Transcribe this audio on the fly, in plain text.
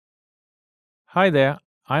Hi there,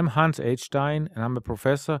 I'm Hans H. Stein, and I'm a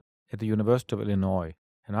professor at the University of Illinois.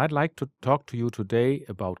 And I'd like to talk to you today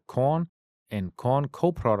about corn and corn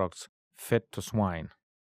co-products fed to swine.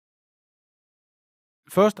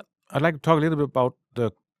 First, I'd like to talk a little bit about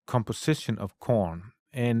the composition of corn.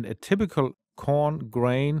 And a typical corn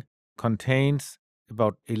grain contains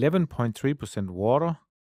about 11.3% water,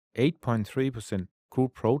 8.3%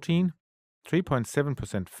 crude protein,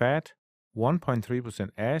 3.7% fat, 1.3%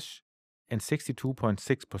 ash, and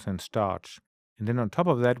 62.6% starch. And then on top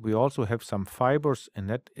of that, we also have some fibers, and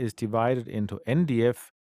that is divided into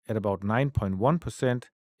NDF at about 9.1%,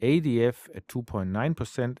 ADF at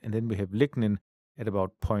 2.9%, and then we have lignin at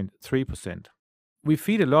about 0.3%. We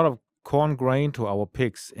feed a lot of corn grain to our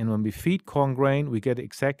pigs, and when we feed corn grain, we get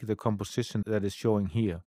exactly the composition that is showing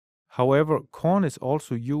here. However, corn is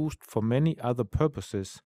also used for many other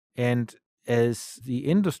purposes, and as the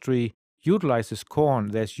industry utilizes corn,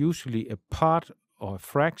 there's usually a part or a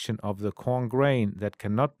fraction of the corn grain that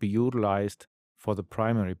cannot be utilized for the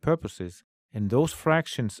primary purposes, and those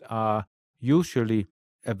fractions are usually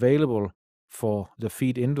available for the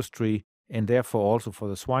feed industry and therefore also for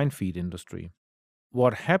the swine feed industry.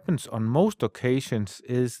 What happens on most occasions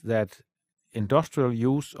is that industrial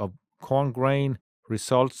use of corn grain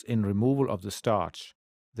results in removal of the starch.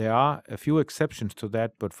 There are a few exceptions to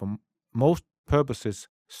that, but for most purposes,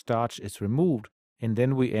 starch is removed, and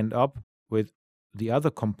then we end up with the other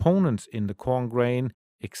components in the corn grain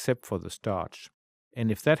except for the starch. And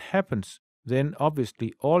if that happens, then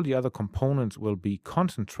obviously all the other components will be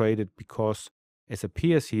concentrated because, as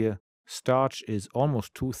appears here, starch is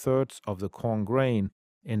almost 2/3 of the corn grain,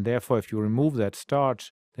 and therefore if you remove that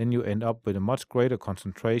starch, then you end up with a much greater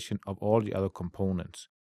concentration of all the other components.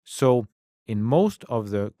 So in most of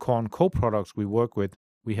the corn co-products we work with,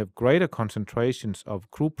 we have greater concentrations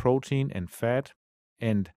of crude protein and fat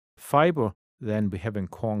and fiber than we have in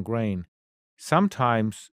corn grain.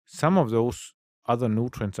 Sometimes some of those other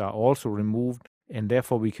nutrients are also removed, and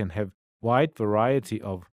therefore we can have wide variety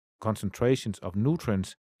of concentrations of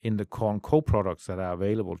nutrients in the corn co-products that are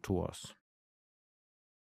available to us.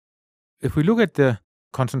 If we look at the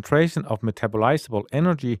concentration of metabolizable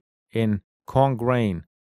energy in corn grain,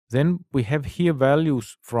 then we have here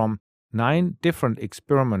values from 9 different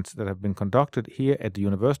experiments that have been conducted here at the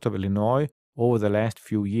University of Illinois over the last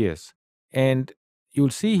few years. And you'll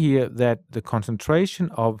see here that the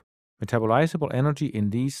concentration of metabolizable energy in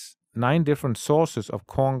these 9 different sources of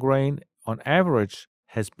corn grain on average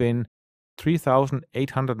has been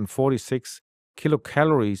 3,846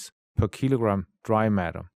 kilocalories per kilogram dry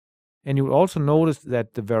matter. And you'll also notice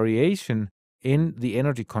that the variation in the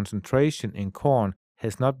energy concentration in corn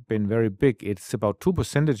has not been very big. It's about 2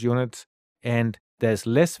 percentage units, and there's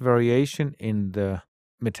less variation in the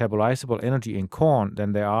metabolizable energy in corn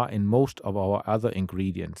than there are in most of our other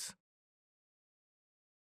ingredients.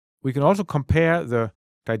 We can also compare the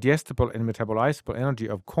digestible and metabolizable energy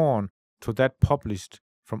of corn to that published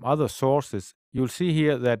from other sources. You'll see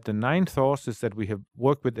here that the 9 sources that we have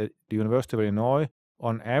worked with at the University of Illinois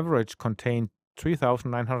on average contain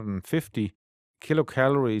 3,950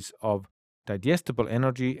 kilocalories of digestible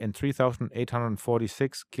energy and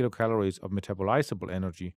 3,846 kilocalories of metabolizable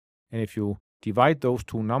energy. And if you divide those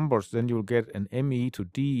two numbers, then you'll get an ME to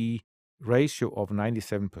DE ratio of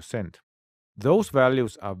 97%. Those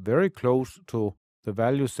values are very close to the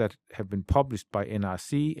values that have been published by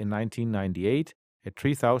NRC in 1998 at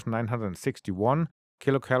 3,961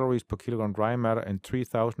 kilocalories per kilogram dry matter and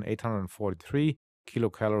 3,843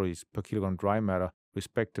 kilocalories per kilogram dry matter,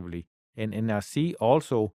 respectively. And NRC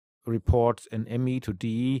also reports an ME to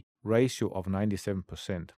DE ratio of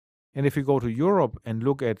 97%. And if we go to Europe and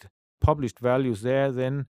look at published values there,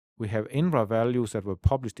 then we have INRA values that were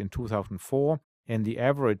published in 2004, and the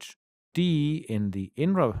average DE in the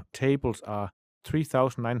INRA tables are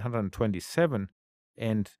 3,927,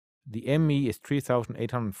 and the ME is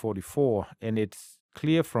 3,844, and it's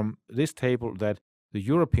clear from this table that the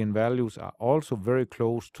European values are also very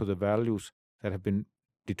close to the values that have been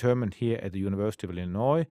determined here at the University of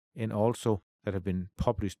Illinois and also that have been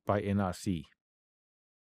published by NRC.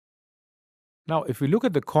 Now, if we look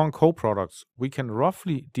at the corn co-products, we can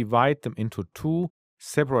roughly divide them into 2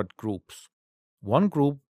 separate groups. One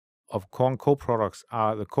group of corn co-products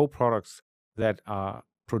are the co-products that are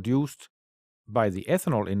produced by the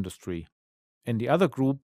ethanol industry, and the other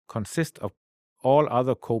group consists of all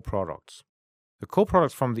other co-products. The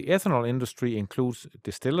co-products from the ethanol industry includes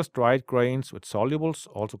distillers dried grains with solubles,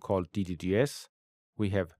 also called DDGS. We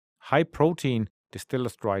have high-protein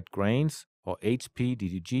distillers dried grains, or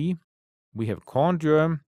HPDDG. We have corn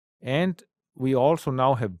germ, and we also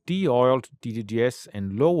now have de-oiled DDGS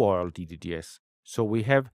and low-oil DDGS. So we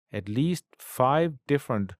have at least 5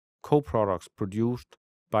 different co-products produced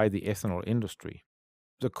by the ethanol industry.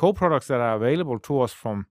 The co-products that are available to us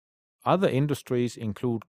from other industries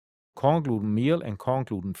include corn gluten meal and corn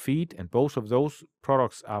gluten feed, and both of those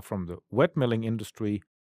products are from the wet milling industry.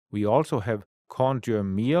 We also have corn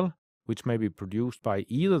germ meal, which may be produced by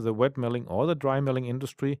either the wet milling or the dry milling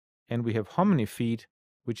industry, and we have hominy feed,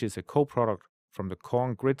 which is a co-product from the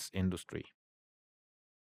corn grits industry.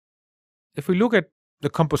 If we look at the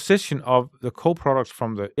composition of the co-products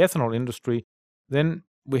from the ethanol industry, then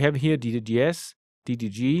we have here DDGS,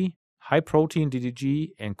 DDG, high protein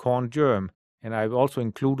DDG, and corn germ. And I've also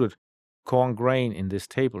included corn grain in this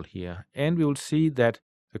table here. And we will see that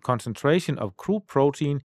the concentration of crude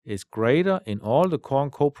protein is greater in all the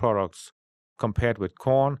corn co-products compared with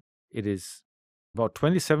corn. It is about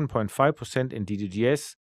 27.5% in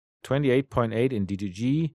DDGS, 28.8% in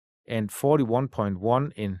DDG, and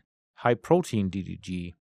 41.1% in high protein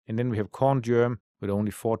DDG. And then we have corn germ with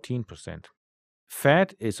only 14%.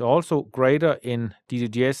 Fat is also greater in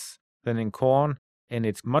DDGS than in corn, and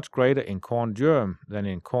it's much greater in corn germ than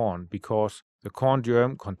in corn because the corn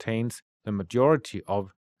germ contains the majority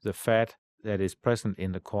of the fat that is present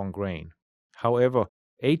in the corn grain. However,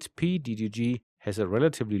 HP DDG has a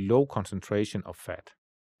relatively low concentration of fat.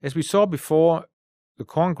 As we saw before, the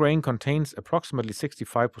corn grain contains approximately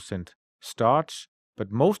 65% starch,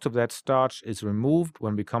 but most of that starch is removed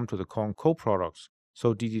when we come to the corn co-products.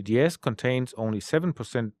 So DDGS contains only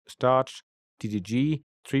 7% starch, DDG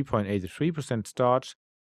 3.83% starch,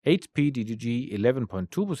 HP DDG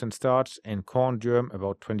 11.2% starch, and corn germ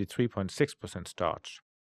about 23.6% starch.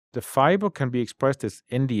 The fiber can be expressed as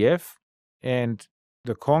NDF, and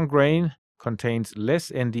the corn grain contains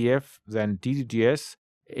less NDF than DDGS,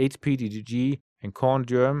 HP DDG, and corn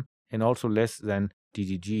germ, and also less than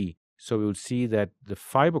DDG. So we will see that the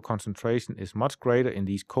fiber concentration is much greater in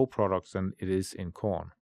these co-products than it is in corn.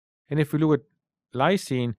 And if we look at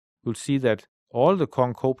lysine, we'll see that all the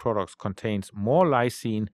corn co-products contains more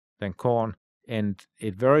lysine than corn, and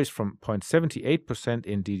it varies from 0.78%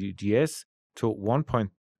 in DDGS to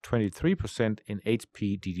 1.23% in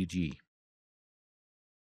HP DDG.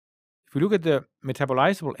 If we look at the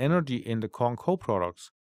metabolizable energy in the corn co-products,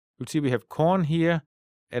 you'll see we have corn here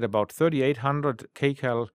at about 3,800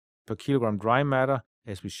 kcal per kilogram dry matter,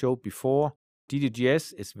 as we showed before.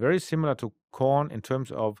 DDGS is very similar to corn in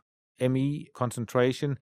terms of ME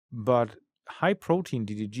concentration, but high protein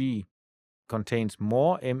DDG contains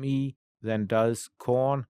more ME than does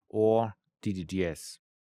corn or DDGS.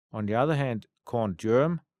 On the other hand, corn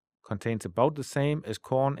germ contains about the same as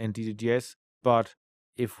corn and DDGS, but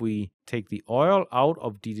if we take the oil out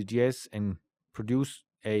of DDGS and produce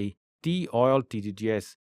a de-oiled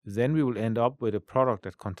DDGS, then we will end up with a product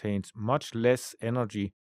that contains much less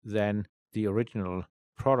energy than the original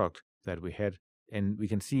product that we had. And we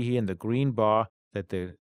can see here in the green bar that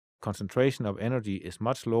the concentration of energy is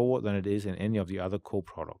much lower than it is in any of the other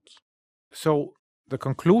co-products. So the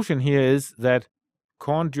conclusion here is that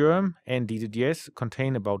corn germ and DDGS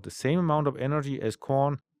contain about the same amount of energy as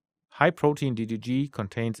corn. High protein DDG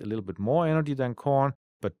contains a little bit more energy than corn,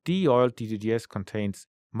 but de-oiled DDGS contains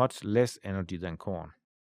much less energy than corn.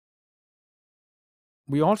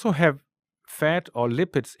 We also have fat or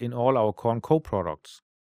lipids in all our corn co-products.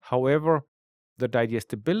 However, the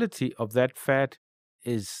digestibility of that fat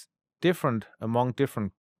is different among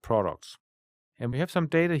different products. And we have some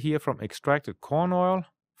data here from extracted corn oil,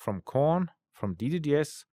 from corn, from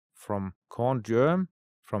DDGS, from corn germ,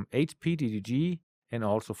 from HP DDG, and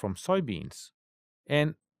also from soybeans.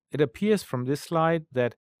 And it appears from this slide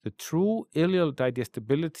that the true ileal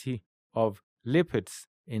digestibility of lipids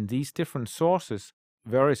in these different sources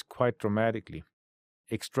varies quite dramatically.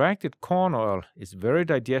 Extracted corn oil is very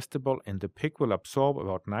digestible, and the pig will absorb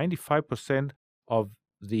about 95% of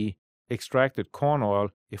the extracted corn oil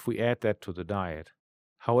if we add that to the diet.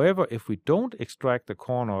 However, if we don't extract the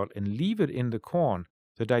corn oil and leave it in the corn,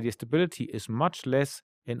 the digestibility is much less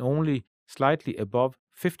and only slightly above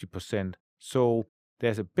 50%. So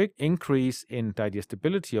there's a big increase in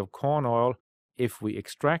digestibility of corn oil if we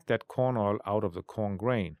extract that corn oil out of the corn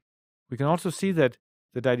grain. We can also see that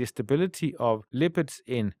the digestibility of lipids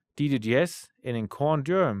in DDGS and in corn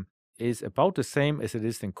germ is about the same as it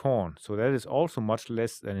is in corn. So that is also much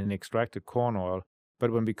less than in extracted corn oil.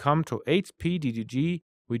 But when we come to HP DDG,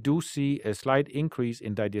 we do see a slight increase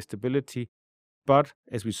in digestibility. But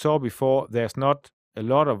as we saw before, there's not a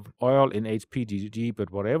lot of oil in HP DDG,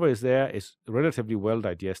 but whatever is there is relatively well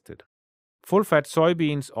digested. Full-fat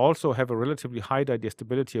soybeans also have a relatively high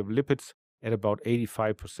digestibility of lipids at about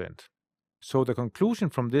 85%. So the conclusion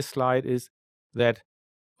from this slide is that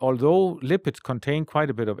although lipids contain quite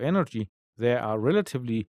a bit of energy, there are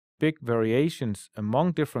relatively big variations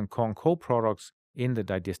among different corn co-products in the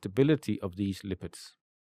digestibility of these lipids.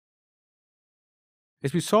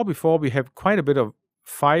 As we saw before, we have quite a bit of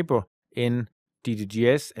fiber in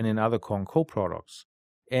DDGS and in other corn co-products.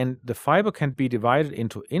 And the fiber can be divided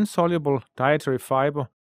into insoluble dietary fiber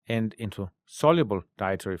and into soluble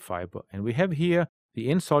dietary fiber. And we have here the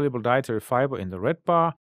insoluble dietary fiber in the red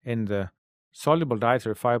bar and the soluble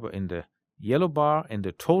dietary fiber in the yellow bar, and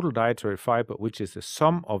the total dietary fiber, which is the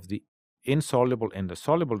sum of the insoluble and the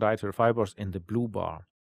soluble dietary fibers, in the blue bar.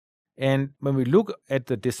 And when we look at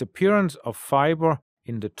the disappearance of fiber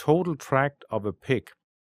in the total tract of a pig,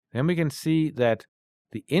 then we can see that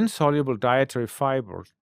the insoluble dietary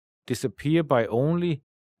fibers disappear by only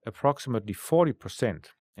approximately 40%.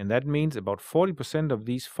 And that means about 40% of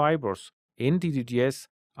these fibers in DDGS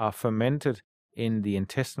are fermented in the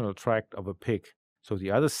intestinal tract of a pig. So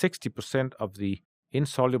the other 60% of the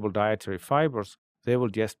insoluble dietary fibers, they will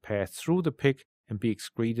just pass through the pig and be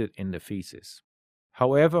excreted in the feces.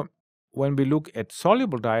 However, when we look at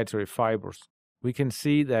soluble dietary fibers, we can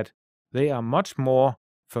see that they are much more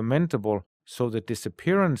fermentable, so the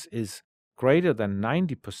disappearance is greater than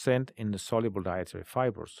 90% in the soluble dietary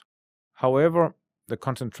fibers. However, the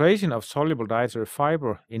concentration of soluble dietary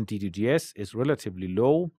fiber in DDGS is relatively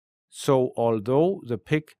low, so although the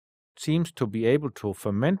pig seems to be able to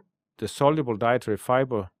ferment the soluble dietary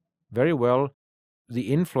fiber very well,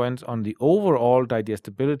 the influence on the overall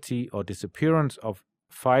digestibility or disappearance of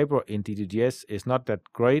fiber in DDGS is not that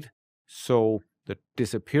great, so the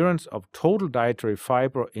disappearance of total dietary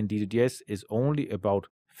fiber in DDGS is only about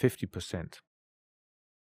 50%. When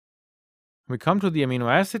we come to the amino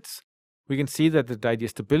acids, we can see that the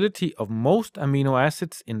digestibility of most amino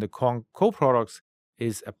acids in the corn co-products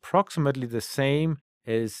is approximately the same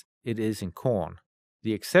as it is in corn.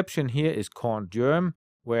 The exception here is corn germ,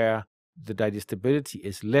 where the digestibility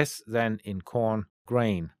is less than in corn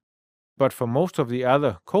grain. But for most of the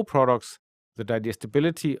other co-products, the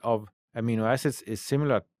digestibility of amino acids is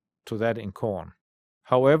similar to that in corn.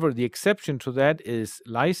 However, the exception to that is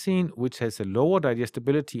lysine, which has a lower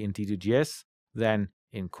digestibility in DDGS than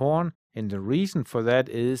in corn, and the reason for that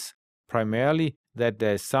is primarily that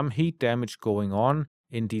there is some heat damage going on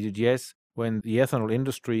in DDGS when the ethanol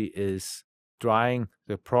industry is drying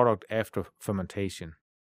the product after fermentation.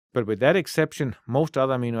 But with that exception, most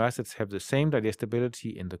other amino acids have the same digestibility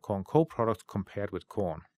in the corn co-products compared with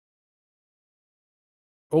corn.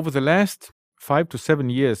 Over the last 5 to 7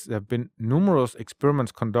 years, there have been numerous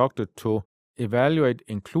experiments conducted to evaluate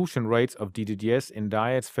inclusion rates of DDGS in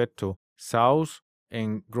diets fed to sows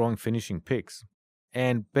and growing finishing pigs.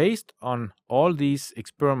 And based on all these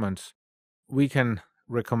experiments, we can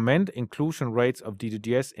recommend inclusion rates of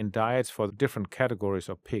DDGS in diets for the different categories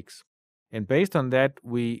of pigs. And based on that,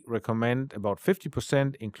 we recommend about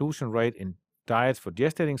 50% inclusion rate in diets for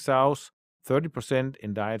gestating sows, 30%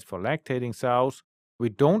 in diets for lactating sows. We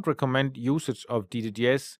don't recommend usage of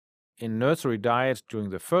DDGS in nursery diets during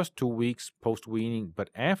the first 2 weeks post-weaning, but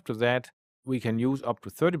after that, we can use up to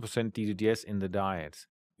 30% DDGS in the diets.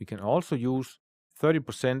 We can also use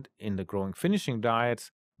 30% in the growing finishing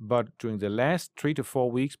diets, but during the last 3 to 4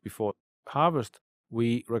 weeks before harvest,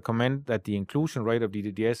 we recommend that the inclusion rate of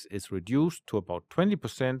DDGS is reduced to about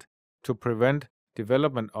 20% to prevent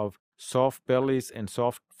development of soft bellies and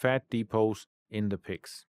soft fat depots in the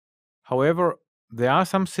pigs. However, there are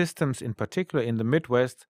some systems, in particular in the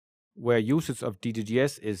Midwest, where usage of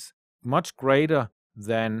DDGS is much greater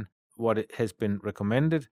than what it has been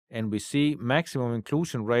recommended, and we see maximum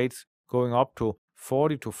inclusion rates going up to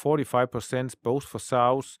 40 to 45% both for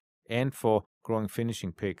sows and for growing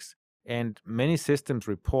finishing pigs. And many systems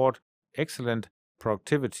report excellent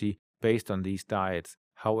productivity based on these diets.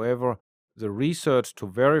 However, the research to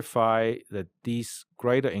verify that these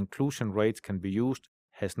greater inclusion rates can be used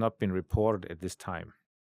has not been reported at this time.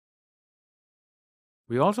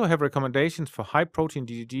 We also have recommendations for high protein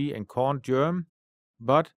DDG and corn germ,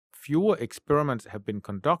 but fewer experiments have been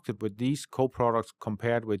conducted with these co-products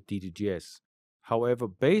compared with DDGS. However,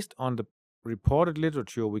 based on the reported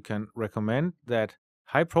literature, we can recommend that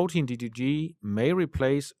high protein DDG may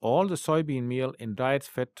replace all the soybean meal in diets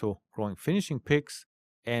fed to growing finishing pigs,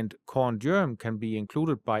 and corn germ can be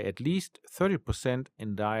included by at least 30%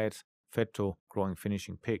 in diets fed to growing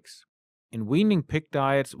finishing pigs. In weaning pig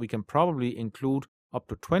diets, we can probably include up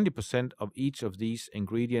to 20% of each of these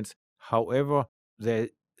ingredients. However, there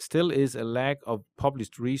still is a lack of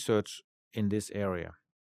published research in this area.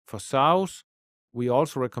 For sows, we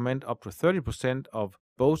also recommend up to 30% of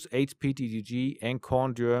both HPDDG and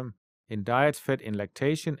corn germ, in diets fed in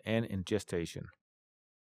lactation and in gestation.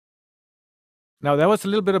 Now, that was a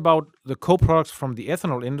little bit about the co-products from the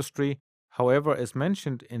ethanol industry. However, as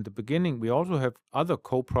mentioned in the beginning, we also have other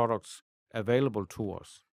co-products available to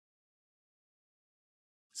us.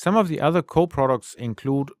 Some of the other co-products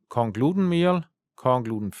include corn gluten meal, corn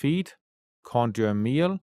gluten feed, corn germ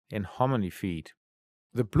meal, and hominy feed.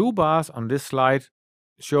 The blue bars on this slide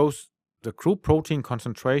shows the crude protein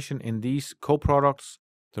concentration in these co-products.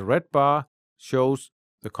 The red bar shows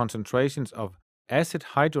the concentrations of acid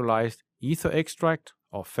hydrolyzed ether extract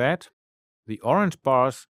or fat. The orange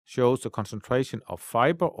bars shows the concentration of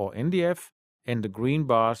fiber or NDF, and the green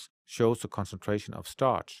bars shows the concentration of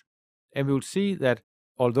starch. And we will see that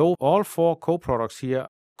although all four co-products here,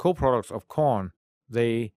 co-products of corn,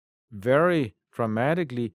 they vary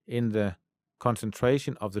dramatically in the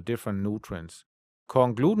concentration of the different nutrients.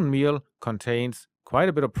 Corn gluten meal contains quite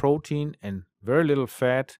a bit of protein and very little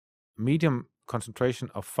fat, medium concentration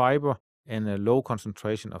of fiber, and a low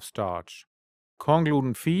concentration of starch. Corn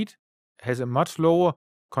gluten feed has a much lower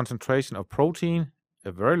concentration of protein,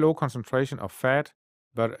 a very low concentration of fat,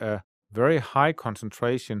 but a very high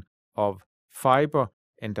concentration of fiber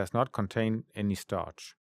and does not contain any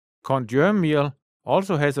starch. Corn germ meal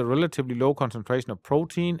also has a relatively low concentration of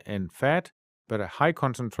protein and fat, but a high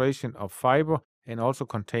concentration of fiber and also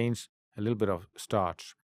contains a little bit of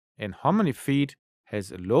starch. And hominy feed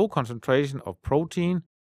has a low concentration of protein,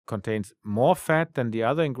 contains more fat than the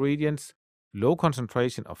other ingredients, low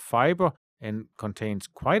concentration of fiber, and contains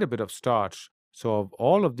quite a bit of starch. So of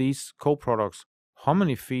all of these co-products,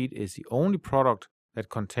 hominy feed is the only product that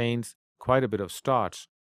contains quite a bit of starch,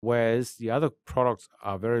 whereas the other products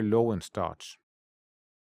are very low in starch.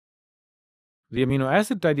 The amino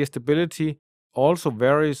acid digestibility also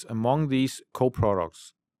varies among these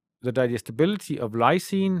co-products. The digestibility of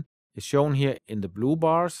lysine is shown here in the blue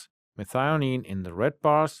bars, methionine in the red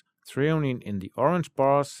bars, threonine in the orange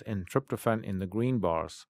bars, and tryptophan in the green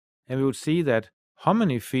bars. And we will see that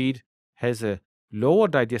hominy feed has a lower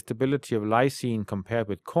digestibility of lysine compared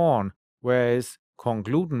with corn, whereas corn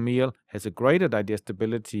gluten meal has a greater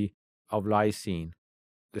digestibility of lysine.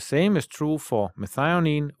 The same is true for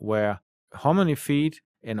methionine, where hominy feed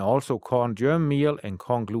and also corn germ meal and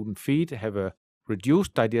corn gluten feed have a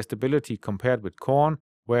reduced digestibility compared with corn,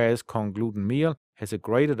 whereas corn gluten meal has a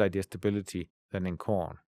greater digestibility than in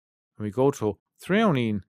corn. When we go to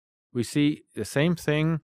threonine, we see the same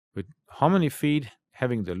thing with hominy feed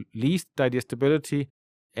having the least digestibility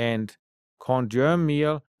and corn germ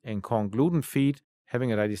meal and corn gluten feed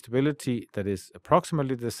having a digestibility that is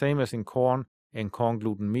approximately the same as in corn, and corn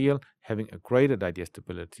gluten meal having a greater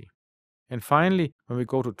digestibility. And finally, when we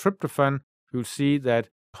go to tryptophan, you'll see that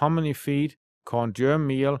hominy feed, corn germ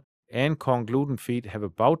meal, and corn gluten feed have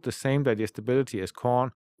about the same digestibility as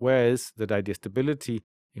corn, whereas the digestibility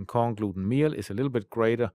in corn gluten meal is a little bit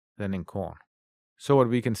greater than in corn. So what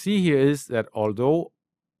we can see here is that although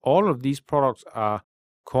all of these products are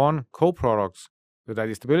corn co-products, the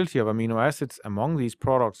digestibility of amino acids among these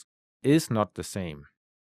products is not the same.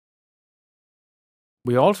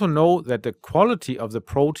 We also know that the quality of the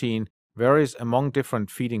protein varies among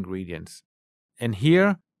different feed ingredients. And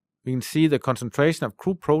here we can see the concentration of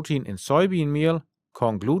crude protein in soybean meal,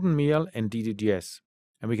 corn gluten meal, and DDGS.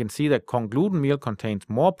 And we can see that corn gluten meal contains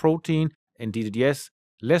more protein and DDGS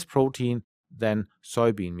less protein than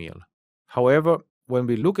soybean meal. However, when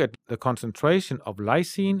we look at the concentration of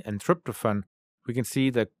lysine and tryptophan, we can see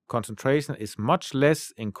the concentration is much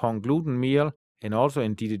less in corn gluten meal and also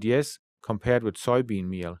in DDGS compared with soybean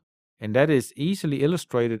meal. And that is easily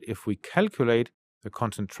illustrated if we calculate the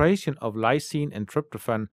concentration of lysine and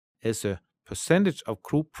tryptophan as a percentage of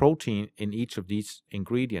crude protein in each of these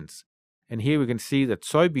ingredients. And here we can see that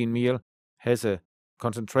soybean meal has a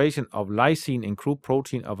concentration of lysine in crude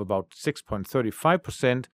protein of about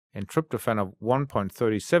 6.35% and tryptophan of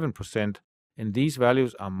 1.37%, and these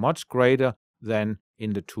values are much greater than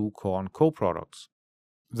in the two corn co-products.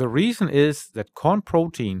 The reason is that corn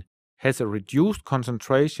protein has a reduced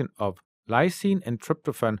concentration of lysine and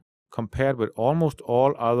tryptophan compared with almost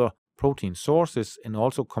all other protein sources and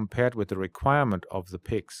also compared with the requirement of the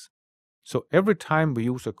pigs. So every time we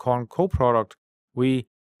use a corn co-product, we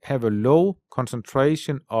have a low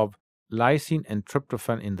concentration of lysine and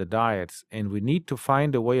tryptophan in the diets, and we need to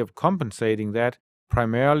find a way of compensating that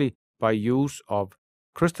primarily by use of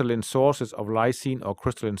crystalline sources of lysine or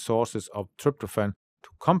crystalline sources of tryptophan to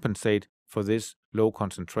compensate for this low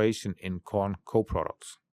concentration in corn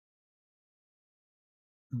co-products.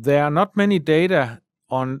 There are not many data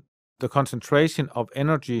on the concentration of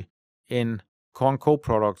energy in corn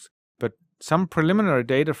co-products, but some preliminary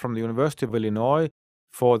data from the University of Illinois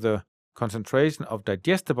for the concentration of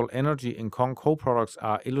digestible energy in corn co-products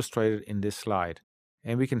are illustrated in this slide.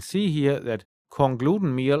 And we can see here that corn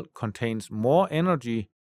gluten meal contains more energy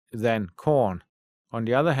than corn. On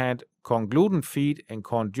the other hand, corn gluten feed and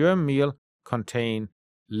corn germ meal contain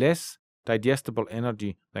less digestible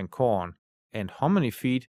energy than corn, and hominy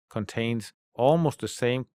feed contains almost the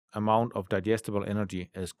same amount of digestible energy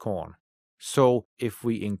as corn. So if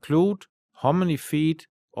we include hominy feed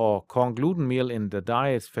or corn gluten meal in the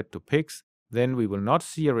diets fed to pigs, then we will not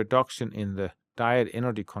see a reduction in the diet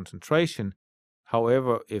energy concentration.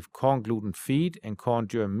 However, if corn gluten feed and corn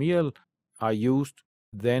germ meal are used,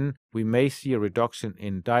 then we may see a reduction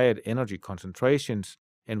in diet energy concentrations,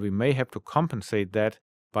 and we may have to compensate that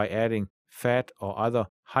by adding fat or other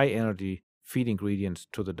high energy feed ingredients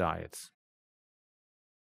to the diets.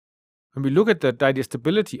 When we look at the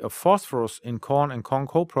digestibility of phosphorus in corn and corn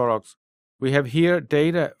co-products, we have here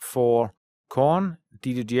data for corn,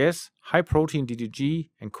 DDGS, high protein DDG,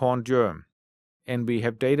 and corn germ. And we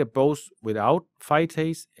have data both without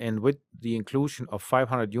phytase and with the inclusion of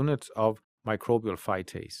 500 units of microbial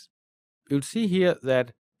phytase. You'll see here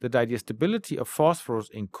that the digestibility of phosphorus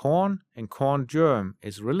in corn and corn germ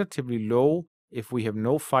is relatively low if we have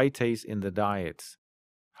no phytase in the diets.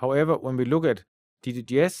 However, when we look at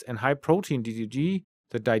DDGS and high protein DDG,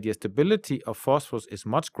 the digestibility of phosphorus is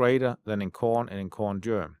much greater than in corn and in corn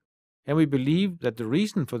germ. And we believe that the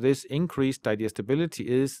reason for this increased digestibility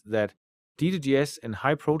is that DDGS and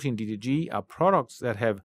high protein DDG are products that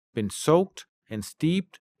have been soaked and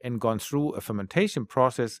steeped and gone through a fermentation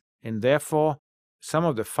process, and therefore some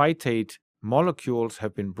of the phytate molecules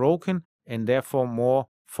have been broken, and therefore more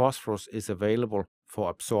phosphorus is available for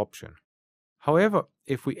absorption. However,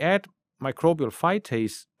 if we add microbial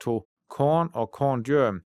phytase to corn or corn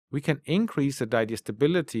germ, we can increase the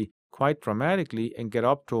digestibility quite dramatically and get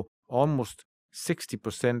up to almost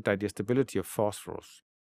 60% digestibility of phosphorus.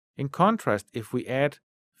 In contrast, if we add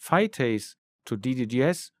phytase to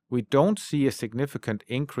DDGS, we don't see a significant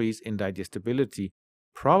increase in digestibility,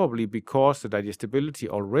 probably because the digestibility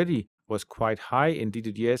already was quite high in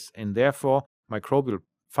DDGS, and therefore microbial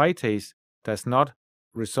phytase does not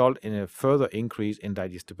result in a further increase in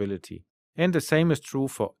digestibility. And the same is true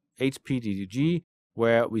for HPDDG,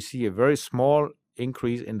 where we see a very small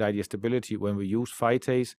increase in digestibility when we use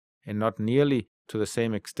phytase, and not nearly to the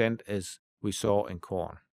same extent as we saw in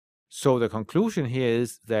corn. So the conclusion here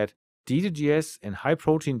is that DDGS and high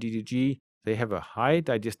protein DDG, they have a high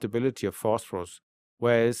digestibility of phosphorus,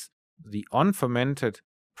 whereas the unfermented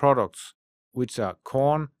products, which are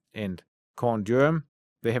corn and corn germ,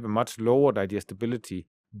 they have a much lower digestibility,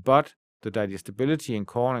 but the digestibility in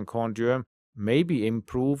corn and corn germ may be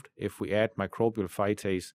improved if we add microbial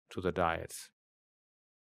phytase to the diets.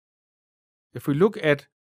 If we look at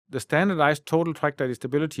the standardized total tract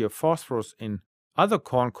digestibility of phosphorus in other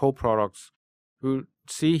corn co-products, we'll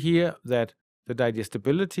see here that the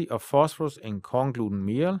digestibility of phosphorus in corn gluten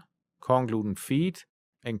meal, corn gluten feed,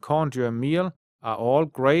 and corn germ meal are all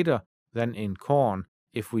greater than in corn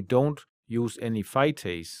if we don't use any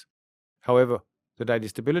phytase. However, the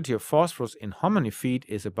digestibility of phosphorus in hominy feed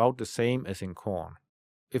is about the same as in corn.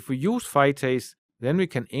 If we use phytase, then we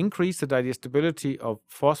can increase the digestibility of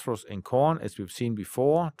phosphorus in corn, as we've seen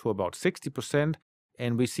before, to about 60%,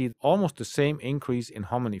 and we see almost the same increase in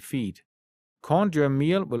hominy feed. Corn germ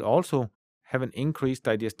meal will also have an increased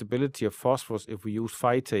digestibility of phosphorus if we use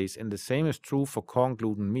phytase, and the same is true for corn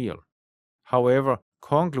gluten meal. However,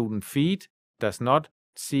 corn gluten feed does not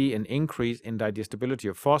see an increase in digestibility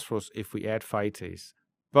of phosphorus if we add phytase.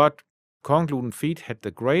 But corn gluten feed had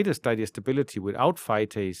the greatest digestibility without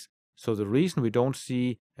phytase, so the reason we don't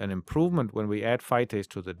see an improvement when we add phytase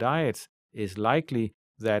to the diets is likely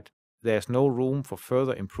that there's no room for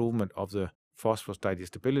further improvement of the phosphorus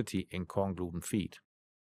digestibility in corn gluten feed.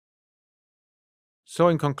 So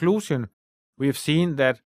in conclusion, we have seen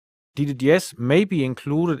that DDGS may be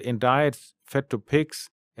included in diets fed to pigs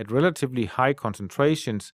at relatively high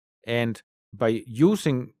concentrations, and by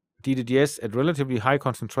using DDGS at relatively high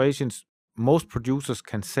concentrations, most producers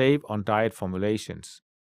can save on diet formulations.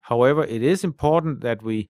 However, it is important that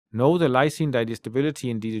we know the lysine digestibility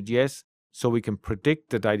in DDGS so we can predict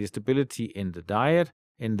the digestibility in the diet,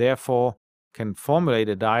 and therefore can formulate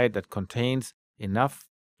a diet that contains enough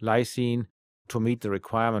lysine to meet the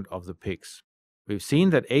requirement of the pigs. We've seen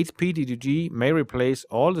that HPDDG may replace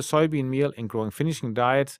all the soybean meal in growing finishing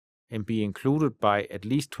diets and be included by at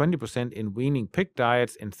least 20% in weaning pig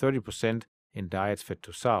diets and 30% in diets fed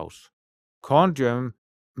to sows. Corn germ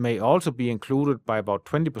may also be included by about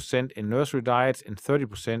 20% in nursery diets and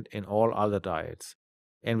 30% in all other diets.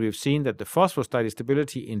 And we've seen that the phosphorus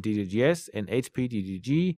digestibility in DDGS and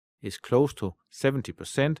HPDDG is close to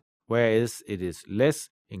 70%, whereas it is less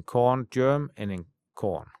in corn germ and in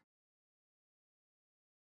corn.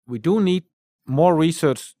 We do need more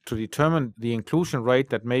research to determine the inclusion rate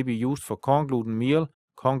that may be used for corn gluten meal,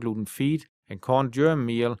 corn gluten feed, and corn germ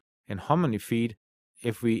meal and hominy feed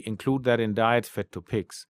if we include that in diets fed to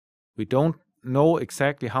pigs. We don't know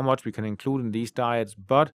exactly how much we can include in these diets,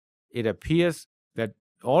 but it appears that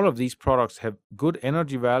all of these products have good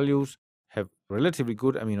energy values, have relatively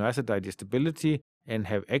good amino acid digestibility, and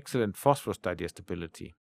have excellent phosphorus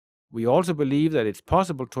digestibility. We also believe that it's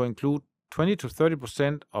possible to include 20 to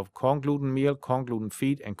 30% of corn gluten meal, corn gluten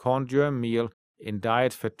feed, and corn germ meal in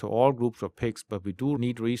diets fed to all groups of pigs, but we do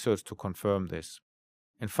need research to confirm this.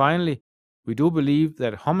 And finally, we do believe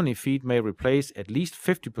that hominy feed may replace at least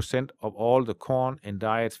 50% of all the corn in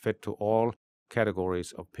diets fed to all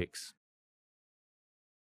categories of pigs.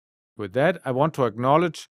 With that, I want to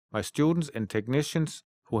acknowledge my students and technicians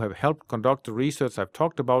who have helped conduct the research I've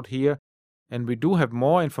talked about here, and we do have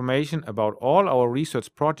more information about all our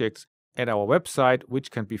research projects at our website, which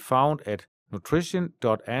can be found at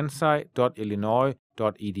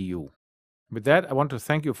nutrition.ansci.illinois.edu. With that, I want to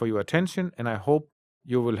thank you for your attention, and I hope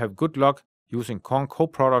you will have good luck using corn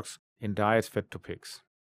co-products in diets fed to pigs.